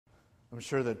I'm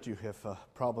sure that you have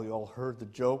probably all heard the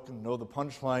joke and know the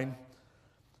punchline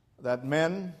that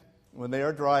men, when they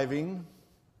are driving,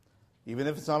 even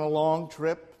if it's on a long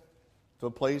trip to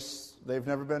a place they've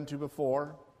never been to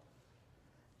before,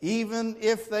 even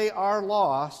if they are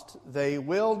lost, they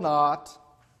will not.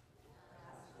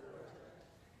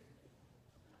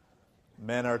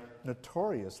 Men are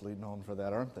notoriously known for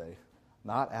that, aren't they?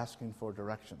 Not asking for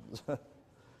directions.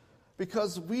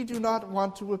 Because we do not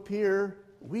want to appear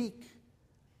weak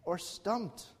or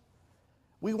stumped.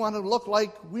 We want to look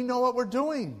like we know what we're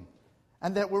doing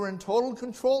and that we're in total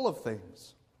control of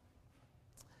things.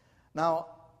 Now,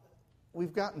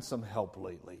 we've gotten some help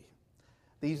lately.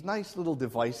 These nice little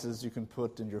devices you can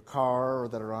put in your car or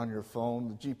that are on your phone,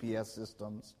 the GPS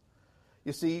systems.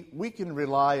 You see, we can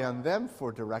rely on them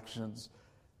for directions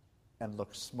and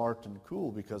look smart and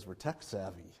cool because we're tech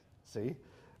savvy. See?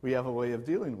 We have a way of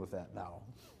dealing with that now.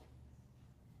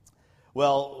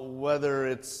 Well, whether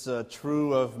it's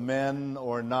true of men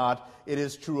or not, it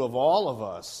is true of all of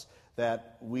us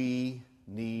that we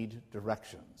need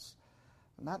directions.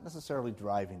 Not necessarily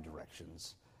driving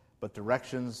directions, but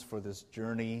directions for this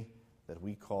journey that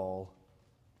we call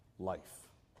life.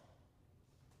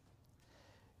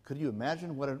 Could you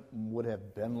imagine what it would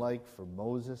have been like for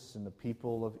Moses and the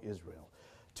people of Israel?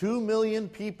 2 million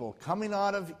people coming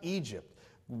out of Egypt,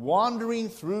 wandering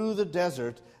through the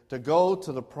desert to go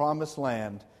to the promised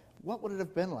land. What would it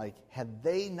have been like had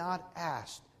they not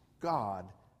asked God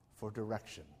for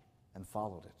direction and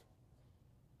followed it?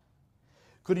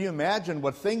 Could you imagine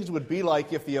what things would be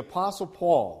like if the Apostle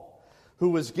Paul, who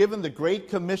was given the Great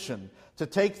Commission to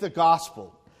take the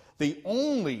gospel, the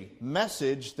only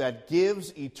message that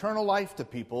gives eternal life to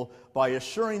people by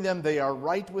assuring them they are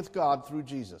right with God through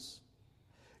Jesus?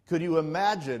 Could you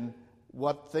imagine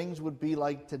what things would be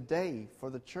like today for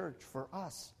the church, for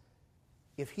us,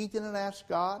 if he didn't ask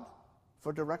God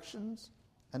for directions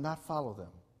and not follow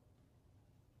them?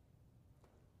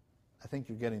 I think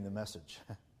you're getting the message.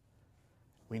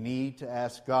 We need to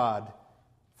ask God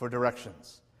for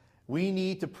directions. We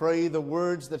need to pray the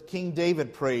words that King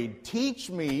David prayed, "Teach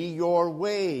me your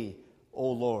way,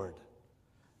 O Lord."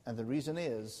 And the reason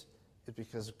is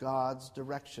because God's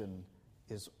direction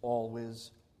is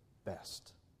always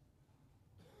best.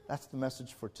 That's the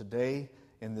message for today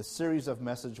in this series of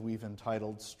message we've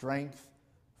entitled Strength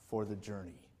for the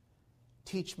Journey.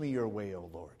 Teach me your way, O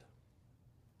Lord.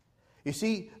 You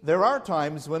see, there are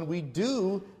times when we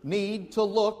do need to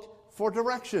look for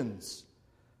directions.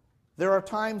 There are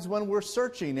times when we're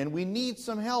searching and we need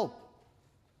some help.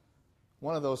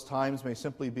 One of those times may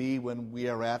simply be when we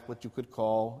are at what you could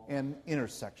call an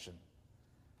intersection.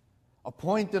 A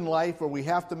point in life where we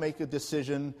have to make a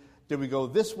decision. Do we go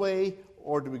this way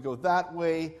or do we go that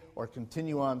way or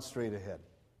continue on straight ahead?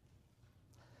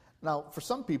 Now, for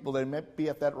some people, they may be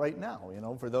at that right now.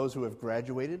 For those who have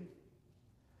graduated,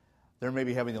 they're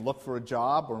maybe having to look for a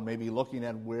job or maybe looking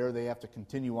at where they have to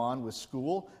continue on with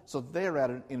school. So they're at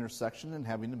an intersection and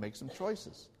having to make some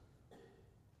choices.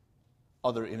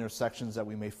 Other intersections that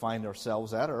we may find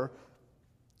ourselves at are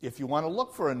if you want to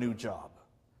look for a new job.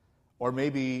 Or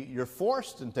maybe you're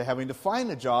forced into having to find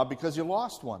a job because you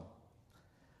lost one.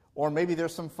 Or maybe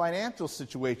there's some financial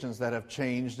situations that have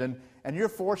changed and you're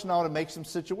forced now to make some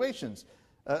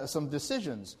some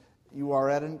decisions. You are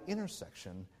at an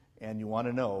intersection and you want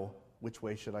to know, which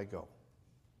way should I go?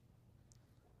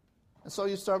 And so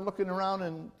you start looking around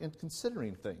and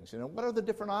considering things. What are the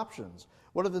different options?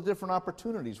 What are the different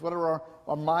opportunities? What are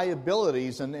my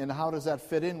abilities and how does that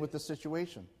fit in with the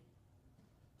situation?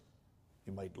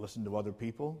 You might listen to other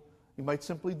people. You might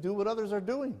simply do what others are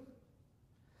doing.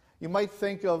 You might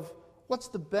think of, what's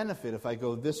the benefit if I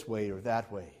go this way or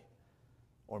that way?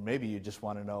 Or maybe you just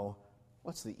want to know,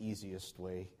 what's the easiest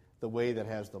way, the way that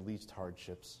has the least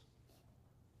hardships?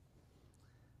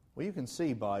 Well, you can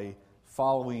see by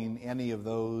following any of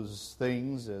those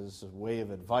things as a way of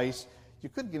advice, you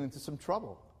could get into some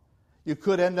trouble. You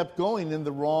could end up going in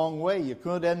the wrong way. You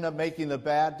could end up making a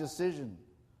bad decision.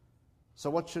 So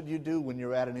what should you do when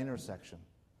you're at an intersection?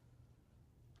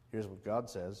 Here's what God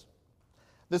says.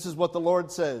 This is what the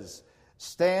Lord says.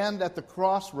 Stand at the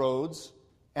crossroads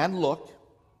and look,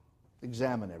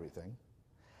 examine everything,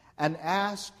 and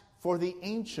ask for the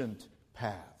ancient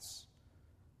paths.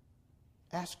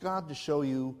 Ask God to show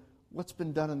you what's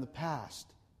been done in the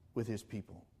past with his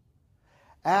people.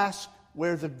 Ask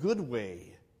where the good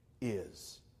way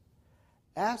is.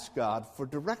 Ask God for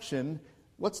direction,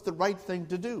 what's the right thing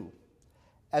to do.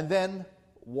 And then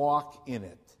walk in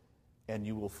it, and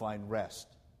you will find rest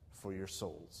for your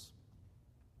souls.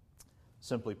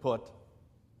 Simply put,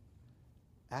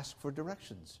 ask for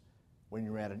directions when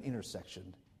you're at an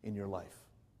intersection in your life.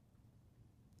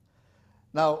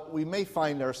 Now, we may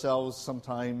find ourselves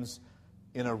sometimes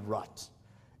in a rut,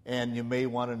 and you may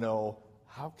want to know,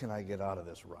 how can I get out of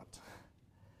this rut?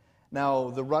 Now,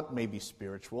 the rut may be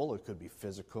spiritual, it could be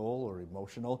physical or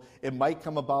emotional. It might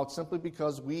come about simply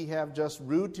because we have just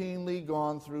routinely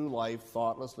gone through life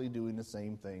thoughtlessly doing the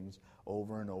same things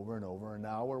over and over and over, and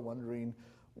now we're wondering,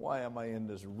 why am I in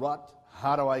this rut?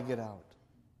 How do I get out?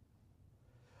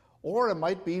 Or it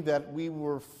might be that we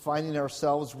were finding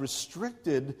ourselves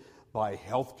restricted by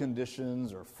health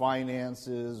conditions or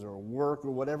finances or work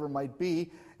or whatever it might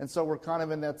be, and so we're kind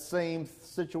of in that same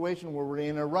situation where we're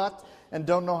in a rut and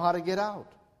don't know how to get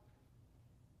out.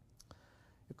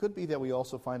 It could be that we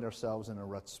also find ourselves in a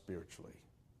rut spiritually.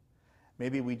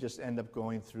 Maybe we just end up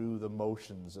going through the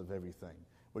motions of everything.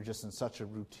 We're just in such a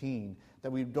routine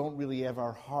that we don't really have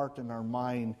our heart and our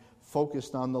mind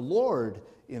focused on the Lord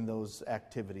in those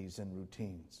activities and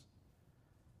routines.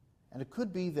 And it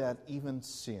could be that even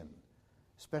sin,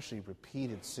 especially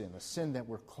repeated sin, a sin that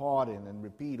we're caught in and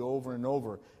repeat over and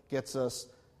over, gets us,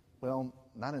 well,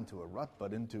 not into a rut,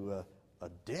 but into a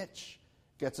ditch,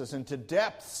 gets us into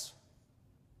depths.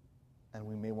 And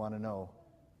we may want to know,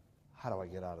 how do I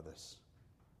get out of this?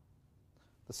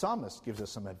 The psalmist gives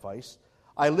us some advice.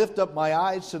 I lift up my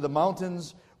eyes to the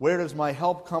mountains. Where does my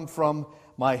help come from?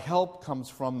 My help comes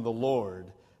from the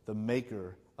Lord, the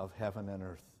maker of heaven and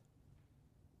earth.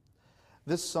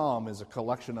 This psalm is a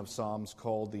collection of psalms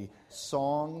called the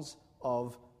Songs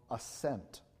of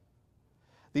Ascent.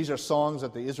 These are songs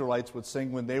that the Israelites would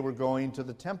sing when they were going to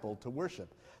the temple to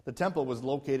worship. The temple was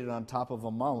located on top of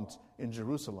a mount in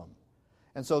Jerusalem.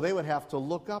 And so they would have to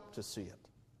look up to see it.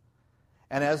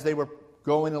 And as they were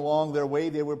going along their way,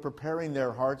 they were preparing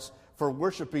their hearts for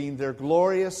worshiping their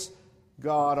glorious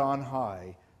God on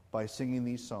high by singing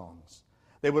these songs.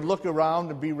 They would look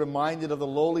around and be reminded of the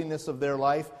lowliness of their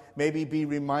life, maybe be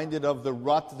reminded of the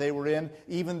rut they were in,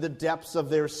 even the depths of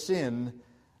their sin,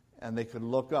 and they could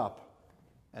look up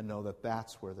and know that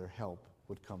that's where their help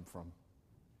would come from.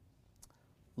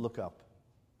 Look up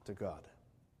to God.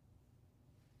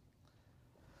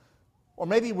 Or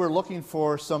maybe we're looking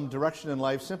for some direction in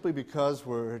life simply because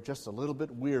we're just a little bit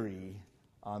weary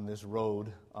on this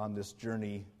road, on this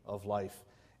journey of life,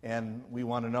 and we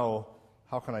want to know,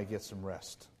 how can I get some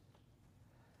rest?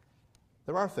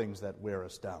 There are things that wear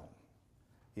us down.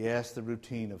 Yes, the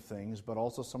routine of things, but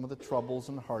also some of the troubles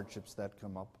and hardships that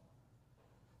come up.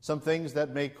 Some things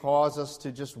that may cause us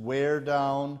to just wear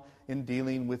down in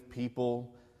dealing with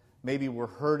people. Maybe we're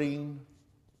hurting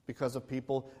because of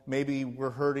people. Maybe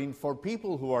we're hurting for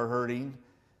people who are hurting.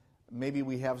 Maybe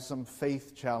we have some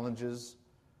faith challenges,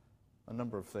 a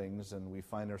number of things, and we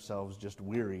find ourselves just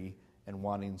weary and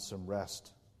wanting some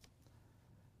rest.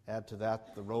 Add to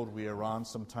that, the road we are on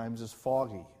sometimes is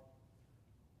foggy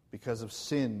because of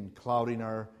sin clouding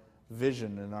our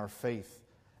vision and our faith.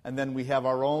 And then we have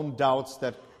our own doubts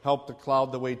that help to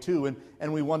cloud the way too,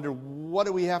 and we wonder, what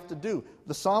do we have to do?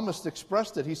 The psalmist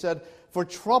expressed it. He said, for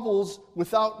troubles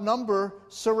without number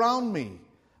surround me.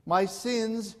 My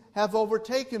sins have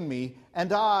overtaken me,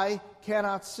 and I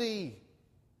cannot see.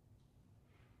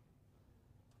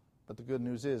 But the good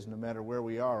news is, no matter where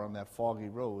we are on that foggy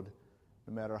road,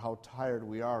 no matter how tired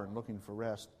we are and looking for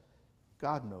rest,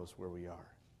 God knows where we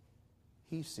are.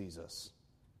 He sees us.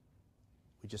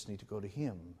 We just need to go to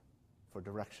Him for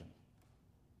direction.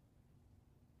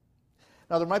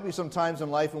 Now, there might be some times in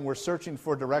life when we're searching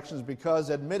for directions because,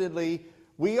 admittedly,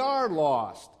 we are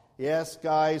lost. Yes,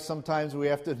 guys, sometimes we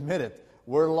have to admit it.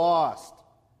 We're lost.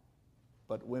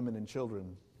 But women and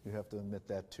children, you have to admit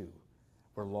that too.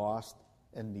 We're lost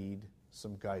and need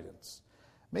some guidance.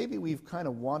 Maybe we've kind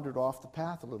of wandered off the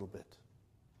path a little bit.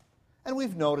 And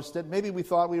we've noticed it. Maybe we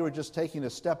thought we were just taking a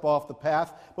step off the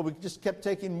path, but we just kept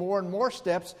taking more and more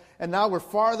steps, and now we're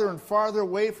farther and farther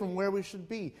away from where we should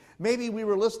be. Maybe we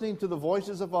were listening to the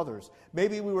voices of others.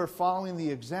 Maybe we were following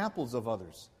the examples of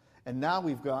others. And now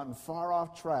we've gotten far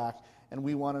off track, and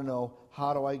we want to know,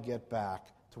 how do I get back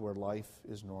to where life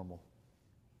is normal?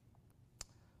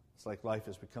 It's like life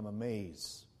has become a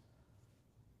maze,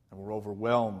 and we're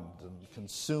overwhelmed and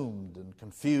consumed and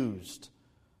confused.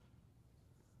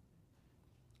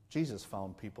 Jesus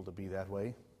found people to be that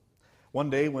way. One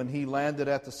day when he landed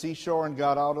at the seashore and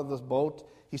got out of the boat,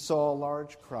 he saw a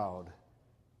large crowd.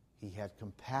 He had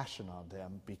compassion on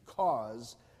them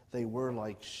because they were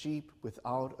like sheep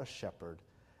without a shepherd,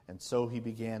 and so he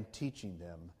began teaching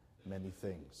them many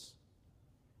things.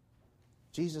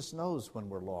 Jesus knows when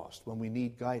we're lost, when we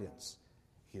need guidance.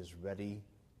 He is ready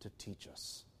to teach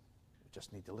us. We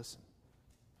just need to listen.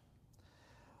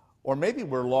 Or maybe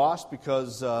we're lost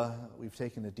because we've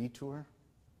taken a detour.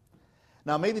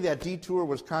 Now, maybe that detour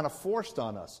was kind of forced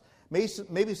on us.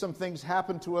 Maybe some things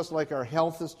happened to us, like our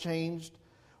health has changed,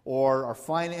 or our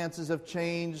finances have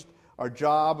changed, our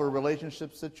job or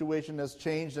relationship situation has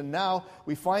changed, and now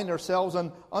we find ourselves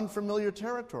on unfamiliar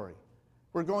territory.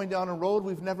 We're going down a road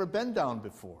we've never been down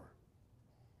before,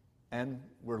 and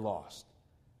we're lost.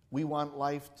 We want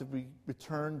life to be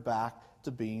returned back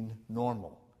to being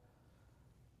normal.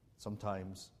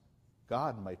 Sometimes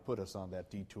God might put us on that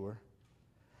detour.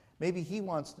 Maybe He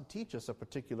wants to teach us a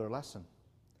particular lesson.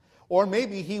 Or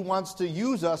maybe He wants to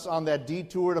use us on that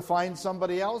detour to find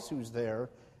somebody else who's there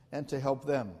and to help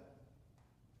them.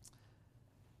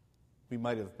 We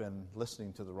might have been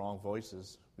listening to the wrong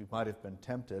voices. We might have been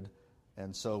tempted,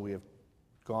 and so we have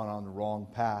gone on the wrong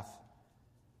path.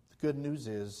 The good news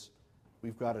is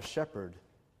we've got a shepherd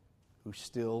who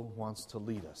still wants to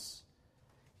lead us.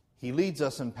 He leads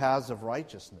us in paths of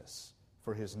righteousness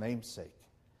for His name's sake.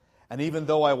 And even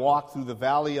though I walk through the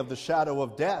valley of the shadow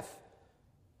of death,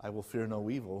 I will fear no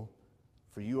evil,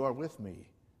 for You are with me.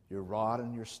 Your rod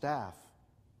and Your staff,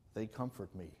 they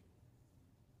comfort me.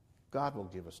 God will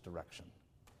give us direction.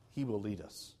 He will lead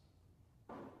us.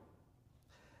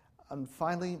 And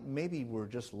finally, maybe we're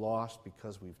just lost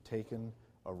because we've taken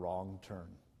a wrong turn.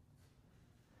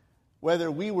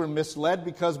 Whether we were misled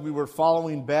because we were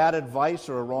following bad advice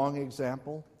or a wrong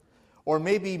example, or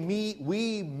maybe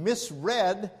we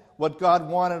misread what God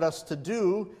wanted us to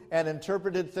do and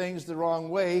interpreted things the wrong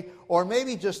way, or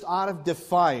maybe just out of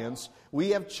defiance,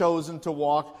 we have chosen to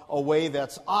walk a way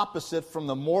that's opposite from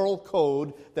the moral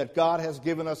code that God has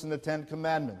given us in the Ten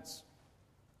Commandments.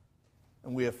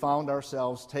 And we have found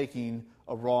ourselves taking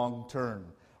a wrong turn,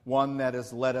 one that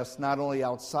has led us not only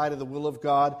outside of the will of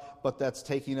God, but that's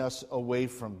taking us away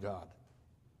from God.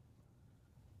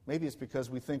 Maybe it's because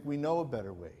we think we know a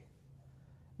better way.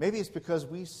 Maybe it's because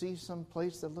we see some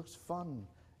place that looks fun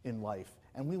in life,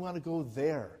 and we want to go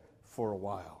there for a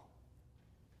while.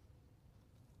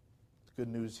 The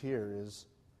good news here is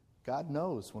God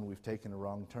knows when we've taken a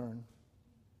wrong turn.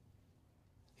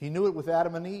 He knew it with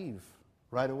Adam and Eve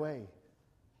right away.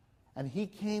 And He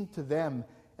came to them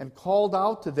and called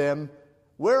out to them,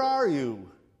 "Where are you?"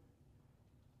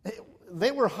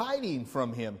 They were hiding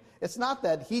from Him. It's not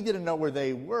that He didn't know where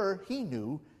they were. He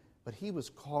knew, but He was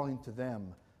calling to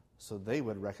them so they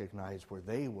would recognize where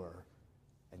they were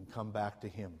and come back to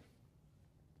Him.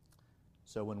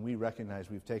 So when we recognize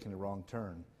we've taken a wrong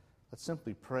turn, let's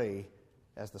simply pray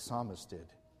as the psalmist did.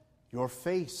 Your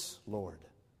face, Lord,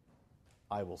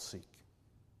 I will seek.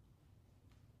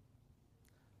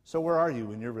 So where are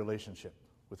you in your relationship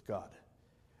with God?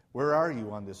 Where are you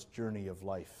on this journey of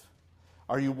life?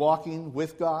 Are you walking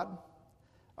with God?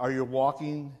 Are you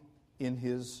walking in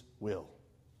His will?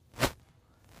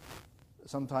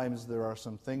 Sometimes there are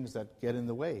some things that get in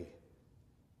the way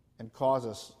and cause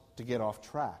us to get off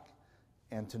track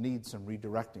and to need some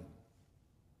redirecting.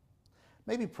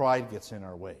 Maybe pride gets in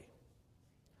our way.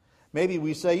 Maybe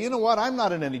we say, you know what, I'm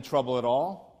not in any trouble at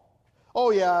all.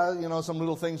 Oh yeah, some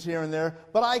little things here and there,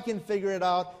 but I can figure it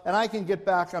out and I can get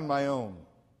back on my own.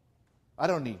 I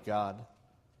don't need God.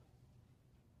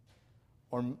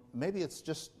 Or maybe it's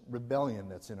just rebellion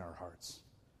that's in our hearts.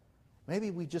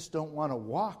 Maybe we just don't want to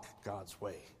walk God's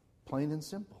way, plain and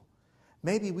simple.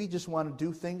 Maybe we just want to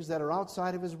do things that are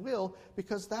outside of His will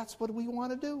because that's what we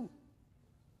want to do.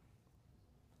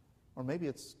 Or maybe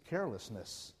it's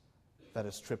carelessness that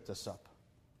has tripped us up.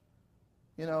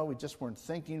 We just weren't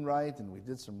thinking right and we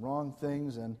did some wrong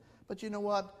things. But you know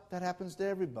what? That happens to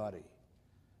everybody.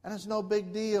 And it's no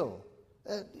big deal.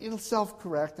 It'll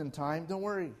self-correct in time. Don't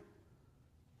worry.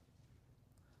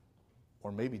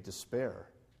 Or maybe despair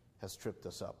has tripped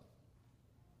us up.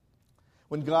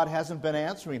 When God hasn't been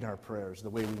answering our prayers the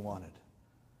way we wanted.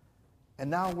 And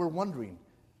now we're wondering,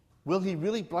 will He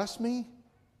really bless me?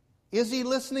 Is He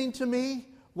listening to me?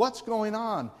 What's going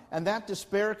on? And that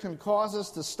despair can cause us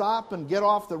to stop and get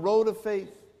off the road of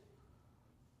faith.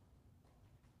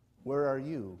 Where are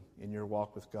you in your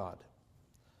walk with God?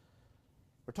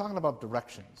 We're talking about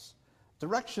directions.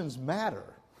 Directions matter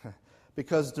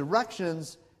because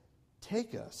directions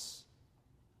take us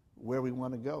where we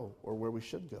want to go or where we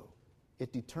should go.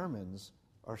 It determines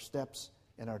our steps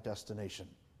and our destination.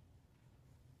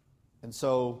 And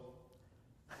so,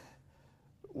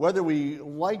 whether we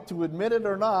like to admit it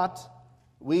or not,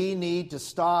 we need to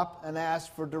stop and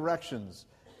ask for directions.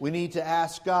 We need to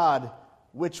ask God,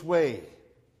 which way?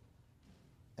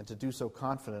 And to do so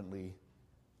confidently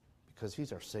because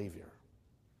He's our Savior.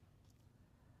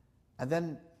 And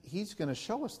then He's going to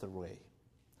show us the way.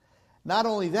 Not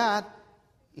only that,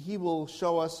 He will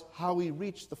show us how we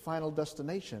reach the final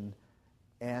destination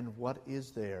and what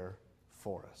is there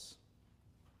for us.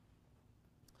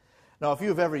 Now, if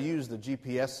you've ever used a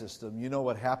GPS system, you know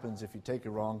what happens if you take a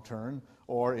wrong turn,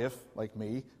 or if, like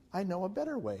me, I know a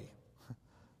better way.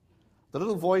 The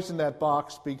little voice in that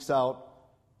box speaks out,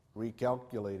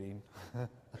 recalculating.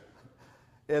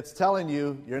 It's telling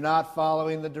you you're not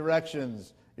following the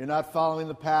directions. You're not following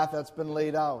the path that's been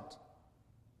laid out.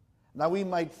 Now, we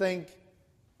might think,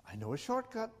 I know a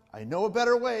shortcut. I know a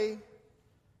better way.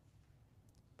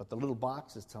 But the little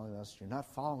box is telling us you're not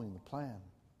following the plan.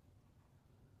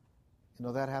 You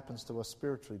know, that happens to us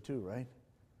spiritually too, right?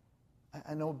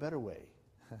 I know a better way.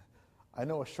 I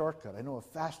know a shortcut. I know a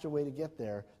faster way to get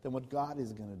there than what God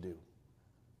is going to do.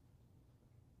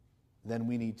 Then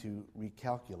we need to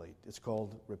recalculate. It's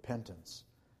called repentance.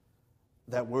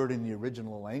 That word in the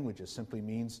original language simply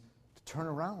means to turn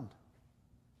around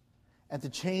and to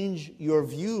change your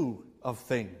view of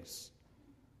things.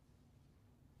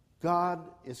 God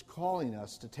is calling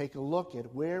us to take a look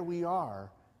at where we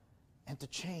are and to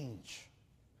change.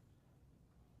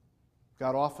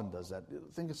 God often does that.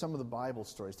 Think of some of the Bible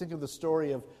stories. Think of the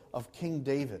story of King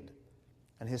David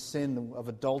and his sin of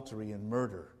adultery and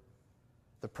murder.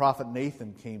 The prophet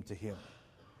Nathan came to him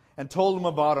and told him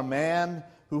about a man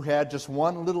who had just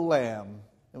one little lamb.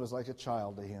 It was like a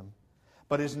child to him.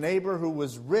 But his neighbor, who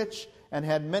was rich and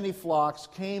had many flocks,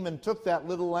 came and took that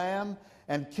little lamb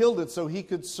and killed it so he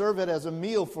could serve it as a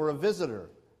meal for a visitor.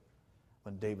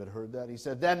 When David heard that, he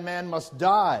said, "That man must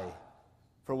die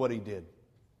for what he did."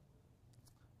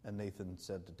 And Nathan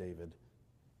said to David,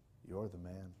 "You're the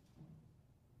man."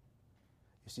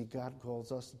 You see, God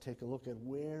calls us to take a look at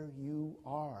where you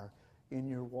are in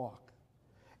your walk.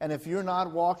 And if you're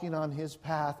not walking on His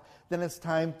path, then it's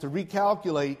time to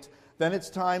recalculate. Then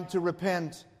it's time to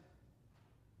repent.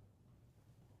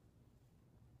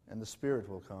 And the Spirit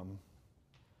will come,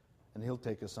 and He'll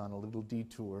take us on a little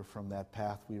detour from that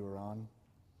path we were on.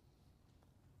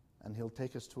 And He'll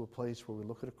take us to a place where we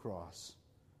look at a cross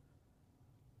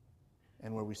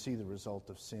and where we see the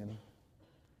result of sin,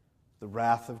 the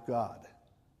wrath of God,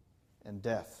 and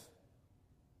death.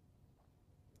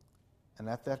 And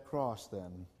at that cross,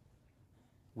 then,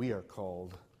 we are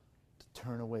called to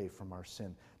turn away from our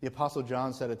sin. The Apostle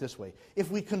John said it this way: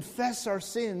 if we confess our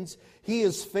sins, He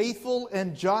is faithful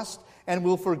and just and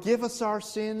will forgive us our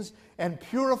sins and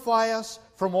purify us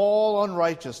from all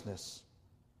unrighteousness.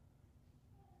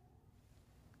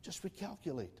 Just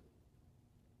recalculate.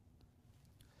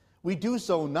 We do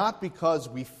so not because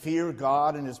we fear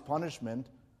God and His punishment.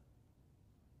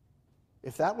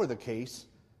 If that were the case,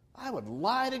 I would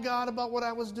lie to God about what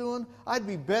I was doing. I'd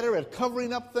be better at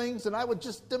covering up things, and I would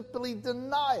just simply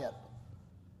deny it.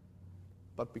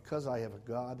 But because I have a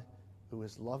God who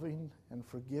is loving and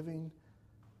forgiving,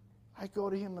 I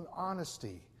go to Him in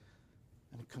honesty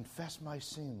and confess my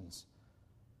sins,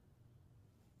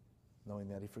 knowing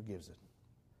that He forgives it.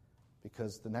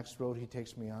 Because the next road He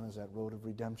takes me on is that road of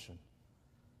redemption.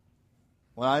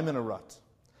 When I'm in a rut,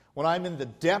 when I'm in the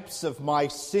depths of my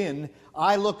sin,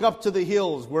 I look up to the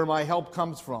hills where my help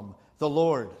comes from, the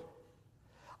Lord.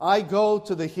 I go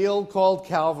to the hill called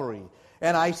Calvary,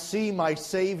 and I see my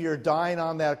Savior dying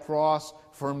on that cross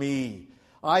for me.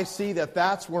 I see that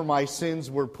that's where my sins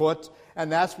were put,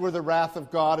 and that's where the wrath of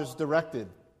God is directed,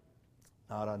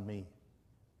 not on me.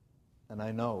 And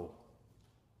I know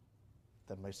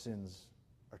that my sins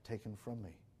are taken from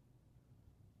me.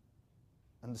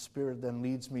 And the Spirit then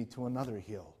leads me to another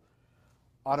hill,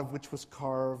 out of which was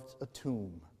carved a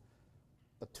tomb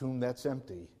that's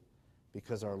empty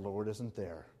because our Lord isn't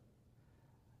there.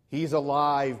 He's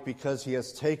alive because He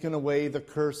has taken away the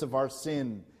curse of our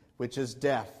sin, which is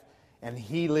death, and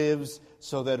He lives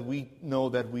so that we know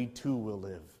that we too will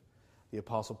live. The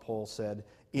Apostle Paul said,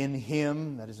 in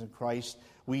Him, that is in Christ,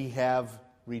 we have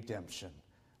redemption.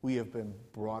 We have been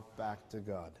brought back to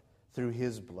God through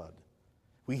His blood.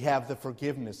 We have the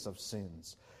forgiveness of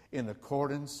sins in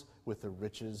accordance with the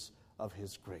riches of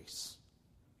His grace.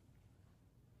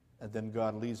 And then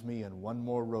God leads me in one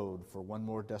more road for one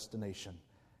more destination,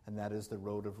 and that is the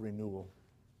road of renewal.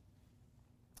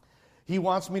 He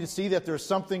wants me to see that there's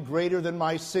something greater than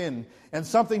my sin and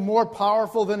something more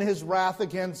powerful than His wrath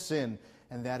against sin,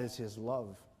 and that is His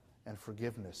love and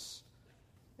forgiveness.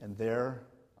 And there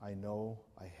I know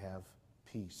I have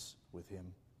peace with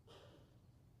Him.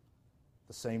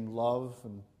 The same love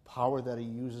and power that He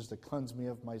uses to cleanse me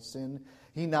of my sin,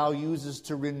 He now uses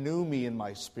to renew me in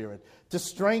my spirit, to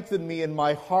strengthen me in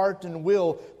my heart and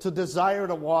will, to desire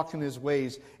to walk in His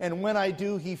ways. And when I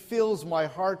do, He fills my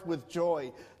heart with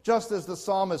joy, just as the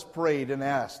psalmist prayed and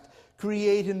asked,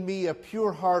 "Create in me a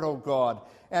pure heart, O God,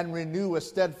 and renew a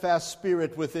steadfast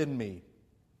spirit within me.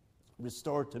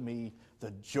 Restore to me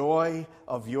the joy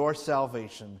of your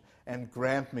salvation, and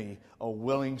grant me a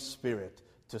willing spirit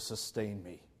to sustain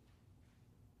me.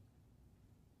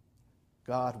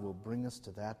 God will bring us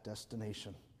to that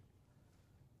destination.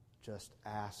 Just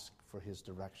ask for His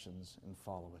directions and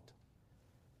follow it.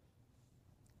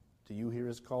 Do you hear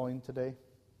His calling today?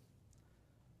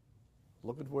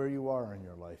 Look at where you are in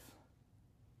your life.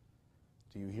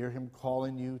 Do you hear Him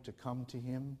calling you to come to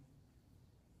Him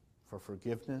for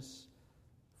forgiveness,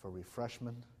 for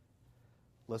refreshment?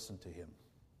 Listen to Him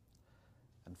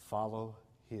and follow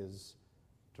His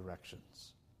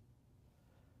directions.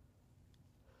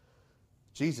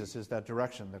 Jesus is that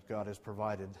direction that God has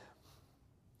provided.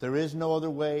 There is no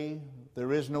other way,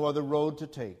 there is no other road to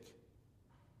take.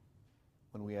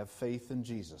 When we have faith in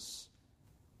Jesus,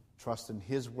 trust in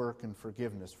His work and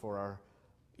forgiveness for our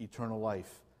eternal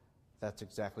life, that's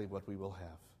exactly what we will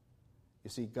have. You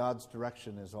see, God's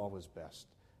direction is always best,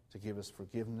 to give us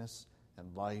forgiveness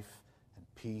and life and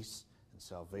peace and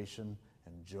salvation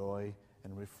and joy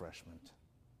and refreshment.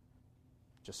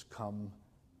 Just come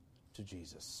to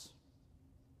Jesus.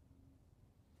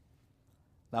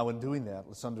 Now, in doing that,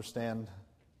 let's understand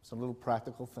some little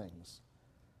practical things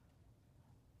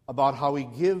about how we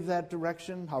give that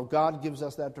direction, how God gives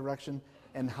us that direction,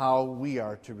 and how we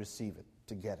are to receive it,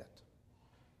 to get it.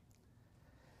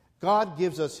 God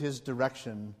gives us His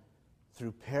direction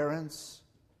through parents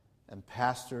and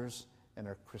pastors and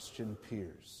our Christian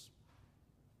peers.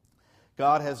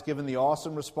 God has given the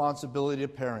awesome responsibility to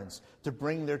parents to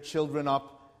bring their children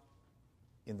up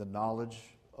in the knowledge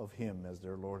of Him as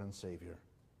their Lord and Savior.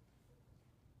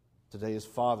 Today is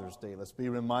Father's Day. Let's be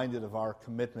reminded of our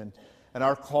commitment and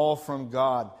our call from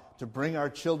God to bring our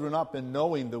children up in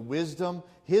knowing the wisdom,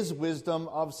 His wisdom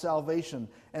of salvation,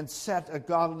 and set a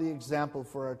godly example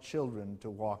for our children to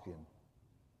walk in.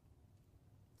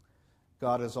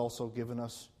 God has also given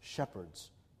us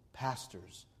shepherds,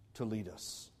 pastors, to lead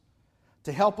us,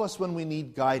 to help us when we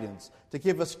need guidance, to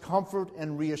give us comfort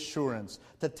and reassurance,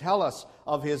 to tell us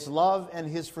of His love and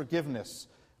His forgiveness.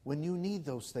 When you need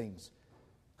those things,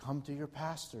 come to your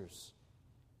pastors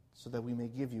so that we may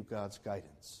give you God's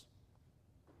guidance.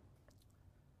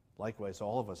 Likewise,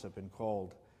 all of us have been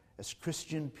called as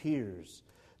Christian peers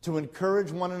to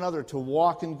encourage one another to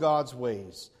walk in God's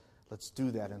ways. Let's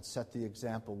do that and set the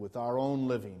example with our own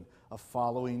living of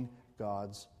following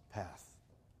God's path.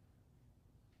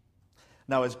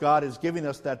 Now, as God is giving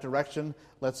us that direction,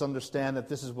 let's understand that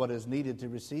this is what is needed to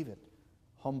receive it: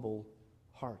 humble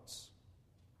hearts.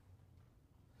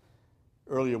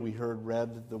 Earlier we heard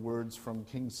read the words from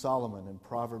King Solomon in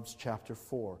Proverbs chapter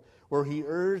 4, where he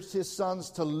urged his sons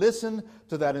to listen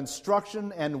to that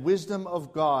instruction and wisdom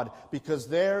of God, because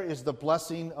there is the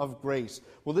blessing of grace.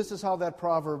 Well, this is how that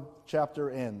proverb chapter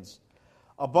ends.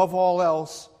 Above all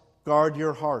else, guard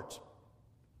your heart,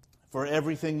 for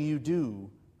everything you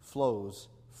do flows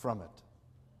from it.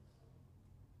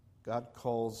 God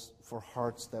calls for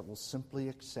hearts that will simply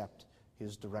accept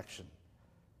His direction.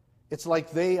 It's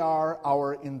like they are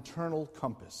our internal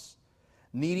compass,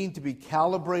 needing to be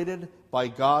calibrated by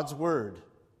God's Word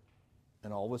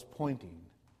and always pointing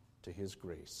to His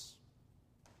grace.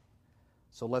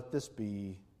 So let this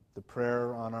be the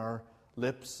prayer on our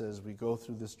lips as we go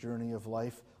through this journey of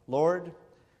life. Lord,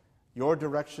 your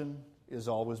direction is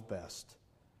always best,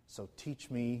 so teach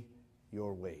me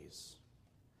your ways.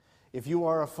 If you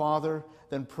are a father,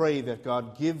 then pray that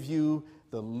God give you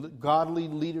the godly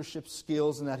leadership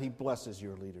skills and that He blesses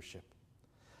your leadership.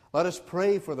 Let us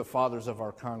pray for the fathers of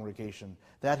our congregation,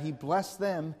 that He bless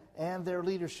them and their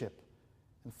leadership.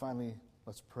 And finally,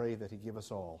 let's pray that He give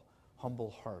us all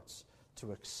humble hearts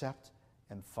to accept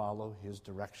and follow His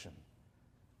direction.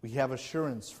 We have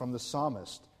assurance from the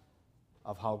psalmist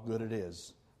of how good it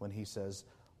is when he says,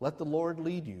 "Let the Lord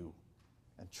lead you,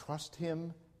 and trust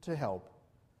Him to help.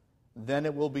 Then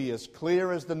it will be as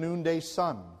clear as the noonday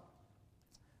sun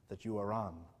that you are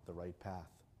on the right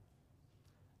path."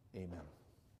 Amen.